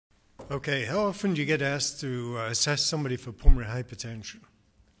Okay, how often do you get asked to assess somebody for pulmonary hypertension?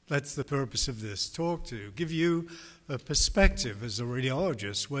 That's the purpose of this talk, to give you a perspective as a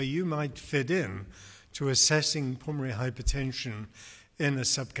radiologist where you might fit in to assessing pulmonary hypertension in a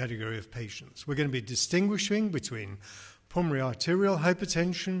subcategory of patients. We're going to be distinguishing between pulmonary arterial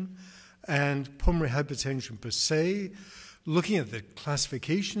hypertension and pulmonary hypertension per se, looking at the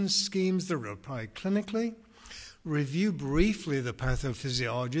classification schemes that are applied clinically, review briefly the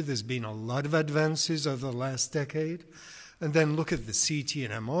pathophysiology. There's been a lot of advances over the last decade, and then look at the CT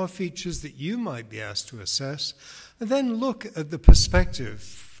and MR features that you might be asked to assess, and then look at the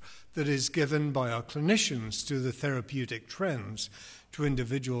perspective that is given by our clinicians to the therapeutic trends to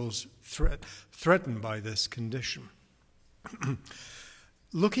individuals threatened by this condition.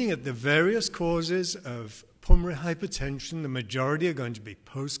 Looking at the various causes of pulmonary hypertension, the majority are going to be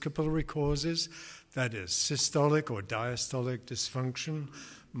post-capillary causes, that is systolic or diastolic dysfunction,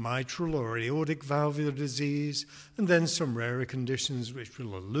 mitral or aortic valvular disease, and then some rarer conditions which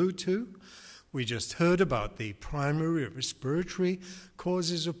we'll allude to. We just heard about the primary respiratory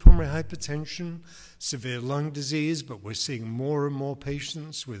causes of pulmonary hypertension, severe lung disease, but we're seeing more and more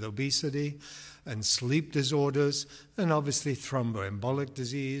patients with obesity and sleep disorders, and obviously thromboembolic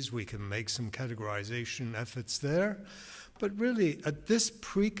disease. We can make some categorization efforts there. But really, at this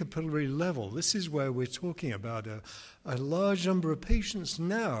pre-capillary level, this is where we're talking about a large number of patients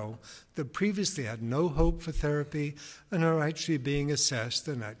now that previously had no hope for therapy and are actually being assessed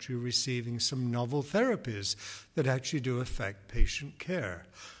and actually receiving some novel therapies that actually do affect patient care.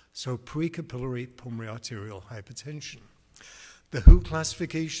 So pre-capillary pulmonary arterial hypertension. The WHO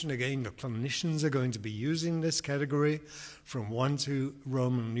classification, again, the clinicians are going to be using this category from 1 to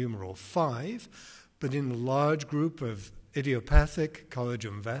Roman numeral 5, but in a large group of idiopathic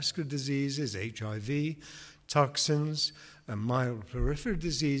collagen vascular diseases, HIV, toxins, and mild peripheral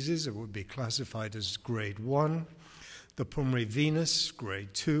diseases, it would be classified as grade 1. The pulmonary venous,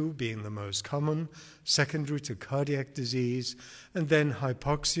 grade 2, being the most common, secondary to cardiac disease, and then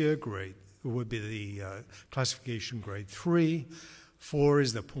hypoxia, would be the classification grade 3. 4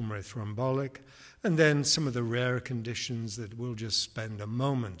 is the pulmonary thrombotic, and then some of the rare conditions that we'll just spend a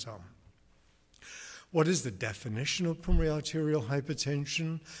moment on. What is the definition of pulmonary arterial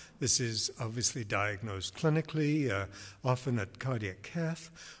hypertension? This is obviously diagnosed clinically, often at cardiac cath,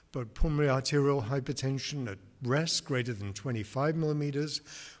 but pulmonary arterial hypertension at rest greater than 25 millimeters,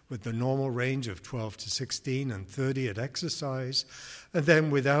 with the normal range of 12 to 16 and 30 at exercise, and then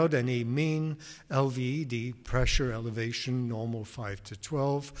without any mean LVED pressure elevation, normal 5 to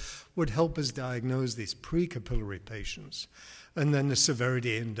 12, would help us diagnose these pre-capillary patients. And then the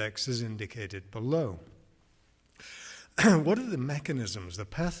severity index is indicated below. What are the mechanisms? The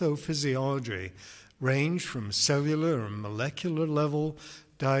pathophysiology range from cellular and molecular level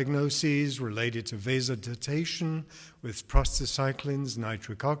diagnoses related to vasodilatation with prostacyclins,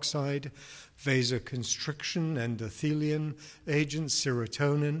 nitric oxide, vasoconstriction, endothelin agents,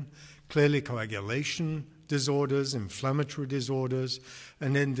 serotonin, clearly coagulation disorders, inflammatory disorders,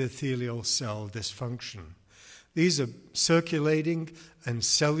 and endothelial cell dysfunction. These are circulating and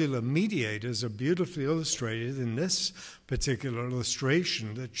cellular mediators are beautifully illustrated in this particular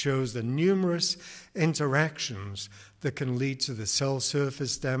illustration that shows the numerous interactions that can lead to the cell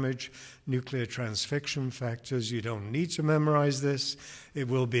surface damage, nuclear transfixion factors. You don't need to memorize this. It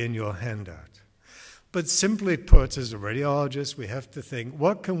will be in your handout. But simply put, as a radiologist, we have to think,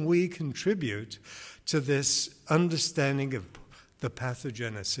 what can we contribute to this understanding of the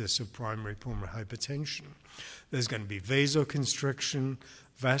pathogenesis of primary pulmonary hypertension? There's going to be vasoconstriction,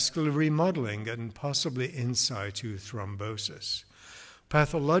 vascular remodeling, and possibly in situ thrombosis.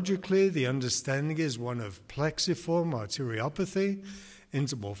 Pathologically, the understanding is one of plexiform arteriopathy,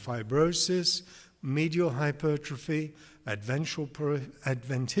 interval fibrosis, medial hypertrophy, adventitial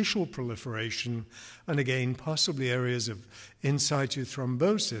proliferation, and again, possibly areas of in situ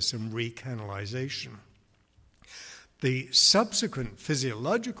thrombosis and recanalization. The subsequent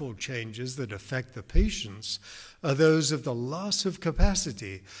physiological changes that affect the patients are those of the loss of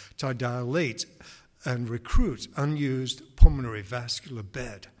capacity to dilate and recruit unused pulmonary vascular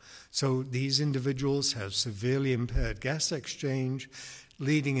bed. So these individuals have severely impaired gas exchange,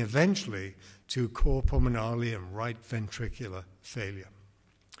 leading eventually to cor pulmonale and right ventricular failure.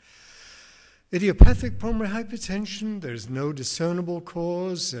 Idiopathic pulmonary hypertension, there's no discernible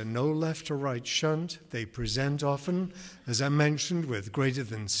cause and no left or right shunt. They present often, as I mentioned, with greater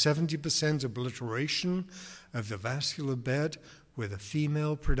than 70% obliteration of the vascular bed with a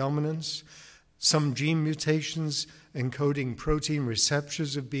female predominance. Some gene mutations encoding protein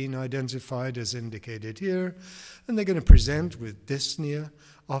receptors have been identified as indicated here, and they're going to present with dyspnea,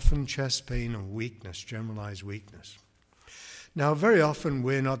 often chest pain and weakness, generalized weakness. Now, very often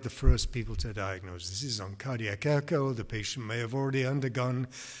we're not the first people to diagnose. This is on cardiac echo. The patient may have already undergone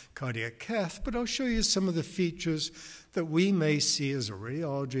cardiac cath, but I'll show you some of the features that we may see as a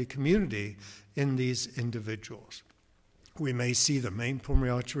radiology community in these individuals. We may see the main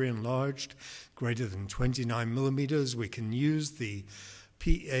pulmonary artery enlarged, greater than 29 millimeters. We can use the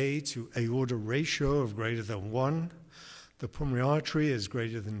PA to aorta ratio of greater than 1. The pulmonary artery is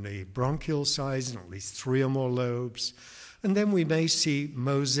greater than the bronchial size and at least 3 or more lobes. And then we may see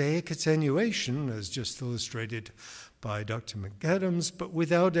mosaic attenuation, as just illustrated by Dr. McAdams, but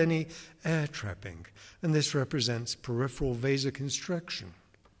without any air trapping. And this represents peripheral vasoconstriction.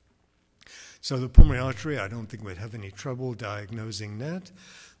 So the pulmonary artery, I don't think we'd have any trouble diagnosing that.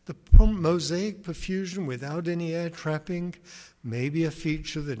 The mosaic perfusion without any air trapping may be a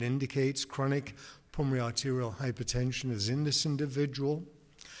feature that indicates chronic pulmonary arterial hypertension is in this individual.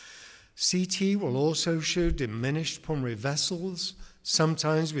 CT will also show diminished pulmonary vessels,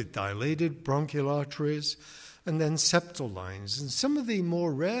 sometimes with dilated bronchial arteries, and then septal lines. And some of the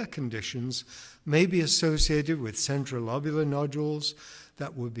more rare conditions may be associated with central lobular nodules.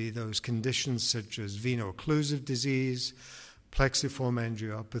 That would be those conditions such as veno-occlusive disease, plexiform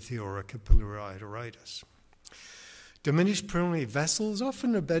angiopathy, or a capillary arteritis. Diminished pulmonary vessels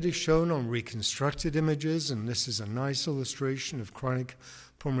often are better shown on reconstructed images, and this is a nice illustration of chronic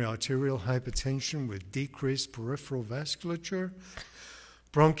pulmonary arterial hypertension with decreased peripheral vasculature.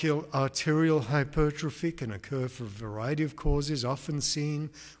 Bronchial arterial hypertrophy can occur for a variety of causes, often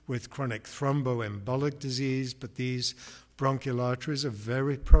seen with chronic thromboembolic disease, but these bronchial arteries are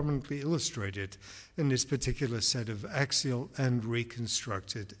very prominently illustrated in this particular set of axial and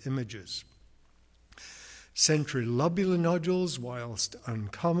reconstructed images. Central lobular nodules, whilst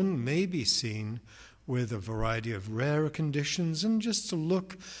uncommon, may be seen with a variety of rarer conditions. And just to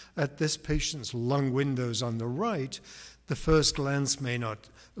look at this patient's lung windows on the right, the first glance may not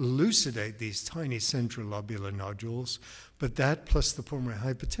elucidate these tiny central lobular nodules, but that plus the pulmonary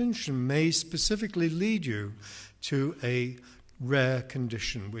hypertension may specifically lead you to a rare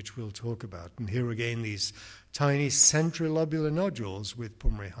condition, which we'll talk about. And here again, these tiny central lobular nodules with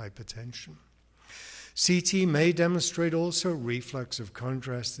pulmonary hypertension. CT may demonstrate also reflux of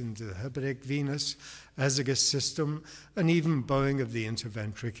contrast into the hepatic venous azygous system and even bowing of the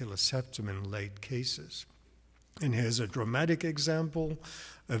interventricular septum in late cases. And here's a dramatic example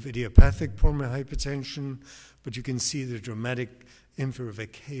of idiopathic pulmonary hypertension, but you can see the dramatic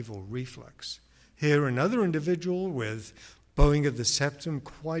infravacaval reflux. Here, another individual with bowing of the septum,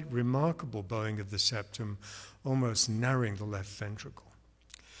 quite remarkable bowing of the septum, almost narrowing the left ventricle.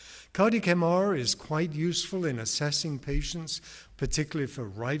 Cardiac MR is quite useful in assessing patients, particularly for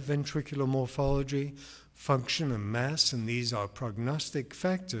right ventricular morphology, function, and mass, and these are prognostic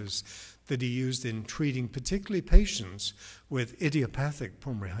factors that are used in treating particularly patients with idiopathic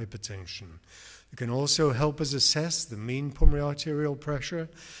pulmonary hypertension. It can also help us assess the mean pulmonary arterial pressure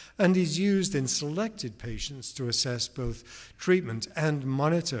and is used in selected patients to assess both treatment and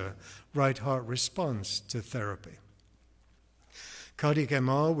monitor right heart response to therapy. Cardiac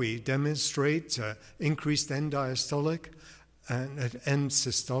MR, we demonstrate increased end diastolic and end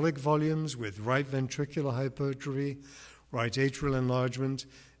systolic volumes with right ventricular hypertrophy, right atrial enlargement,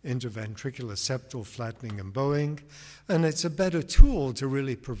 interventricular septal flattening and bowing, and it's a better tool to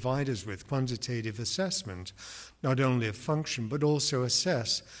really provide us with quantitative assessment, not only of function, but also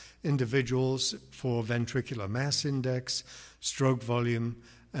assess individuals for ventricular mass index, stroke volume,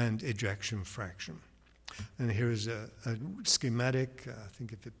 and ejection fraction. And here's a schematic, I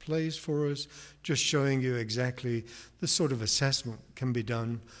think if it plays for us, just showing you exactly the sort of assessment can be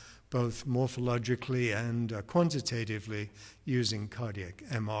done both morphologically and quantitatively using cardiac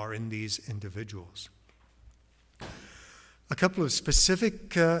MR in these individuals. A couple of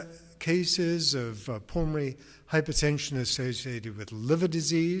specific cases of pulmonary hypertension associated with liver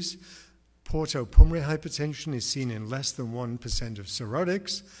disease. Portopulmonary hypertension is seen in less than 1% of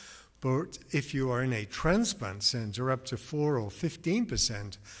cirrhotics, but if you are in a transplant center, up to 4 or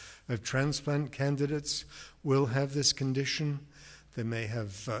 15% of transplant candidates will have this condition. They may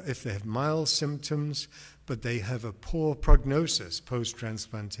have, if they have mild symptoms, but they have a poor prognosis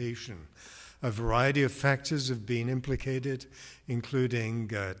post-transplantation. A variety of factors have been implicated, including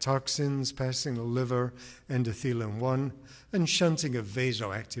toxins passing the liver, endothelin-1, and shunting of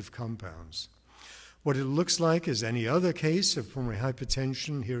vasoactive compounds. What it looks like is any other case of pulmonary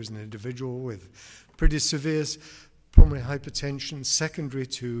hypertension. Here's an individual with pretty severe pulmonary hypertension secondary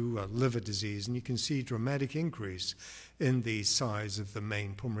to liver disease, and you can see dramatic increase in the size of the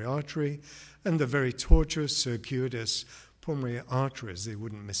main pulmonary artery and the very tortuous circuitous pulmonary arteries. They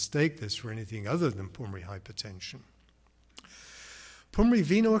wouldn't mistake this for anything other than pulmonary hypertension. Pulmonary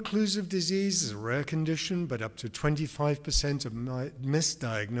veno-occlusive disease is a rare condition, but up to 25% are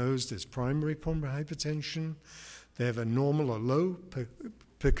misdiagnosed as primary pulmonary hypertension. They have a normal or low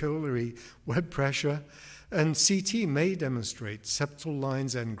peculiar web pressure, and CT may demonstrate septal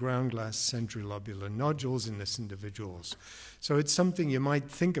lines and ground glass centrilobular nodules in this individuals. So it's something you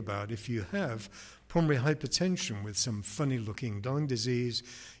might think about if you have pulmonary hypertension with some funny-looking lung disease.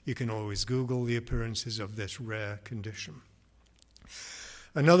 You can always Google the appearances of this rare condition.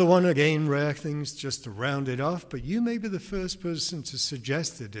 Another one, again, rare things just to round it off, but you may be the first person to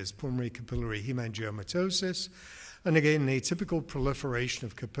suggest it is pulmonary capillary hemangiomatosis. And again, an atypical proliferation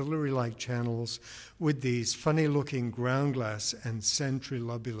of capillary-like channels with these funny-looking ground glass and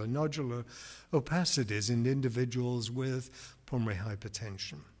centrilobular nodular opacities in individuals with pulmonary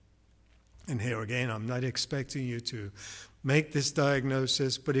hypertension. And here again, I'm not expecting you to make this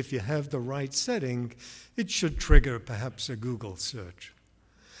diagnosis, but if you have the right setting, it should trigger perhaps a Google search.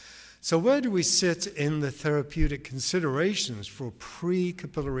 So where do we sit in the therapeutic considerations for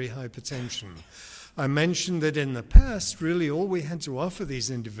pre-capillary hypertension? I mentioned that in the past, really all we had to offer these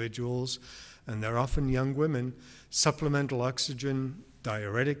individuals, and they're often young women, supplemental oxygen,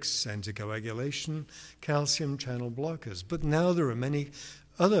 diuretics, anticoagulation, calcium channel blockers. But now there are many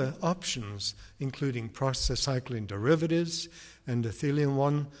other options, including prostacyclin derivatives,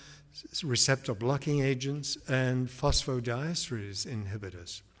 endothelin-1 receptor blocking agents, and phosphodiesterase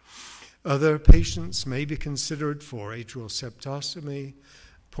inhibitors. Other patients may be considered for atrial septostomy,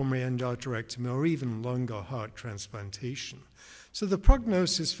 pulmonary endarterectomy, or even lung or heart transplantation. So the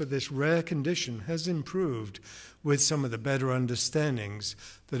prognosis for this rare condition has improved with some of the better understandings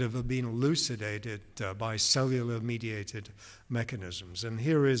that have been elucidated by cellular-mediated mechanisms. And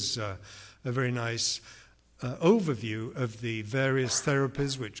here is a very nice overview of the various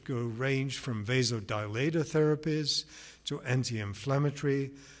therapies which range from vasodilator therapies to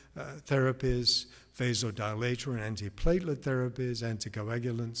anti-inflammatory therapies, vasodilator and antiplatelet therapies,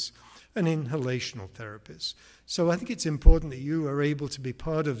 anticoagulants, and inhalational therapies. So I think it's important that you are able to be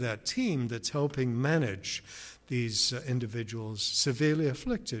part of that team that's helping manage these individuals severely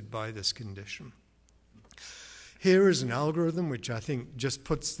afflicted by this condition. Here is an algorithm which I think just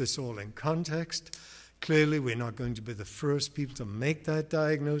puts this all in context. Clearly, we're not going to be the first people to make that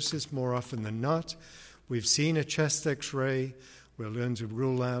diagnosis more often than not. We've seen a chest X-ray. We'll learn to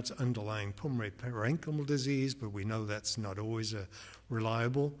rule out underlying pulmonary parenchymal disease, but we know that's not always a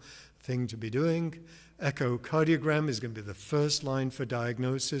reliable thing to be doing. Echocardiogram is going to be the first line for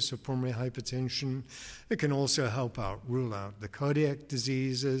diagnosis of pulmonary hypertension. It can also help rule out the cardiac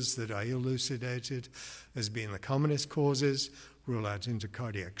diseases that I elucidated as being the commonest causes, rule out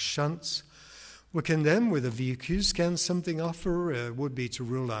intercardiac shunts. We can then, with a VQ scan, something offer would be to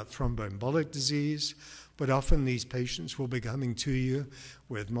rule out thromboembolic disease. But often these patients will be coming to you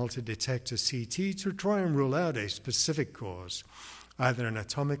with multi-detector CT to try and rule out a specific cause, either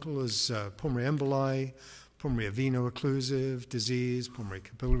anatomical as pulmonary emboli, pulmonary veno-occlusive disease, pulmonary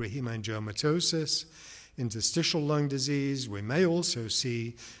capillary hemangiomatosis, interstitial lung disease. We may also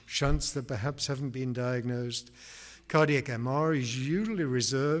see shunts that perhaps haven't been diagnosed. Cardiac MR is usually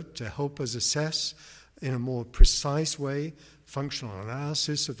reserved to help us assess in a more precise way functional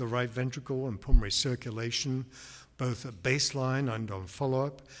analysis of the right ventricle and pulmonary circulation, both at baseline and on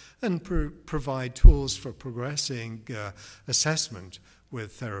follow-up, and provide tools for progressing assessment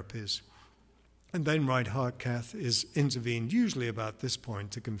with therapies. And then right heart cath is intervened usually about this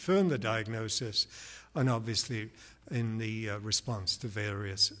point to confirm the diagnosis and obviously in the response to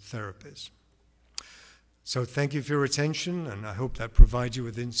various therapies. So thank you for your attention, and I hope that provides you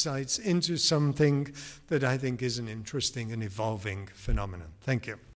with insights into something that I think is an interesting and evolving phenomenon. Thank you.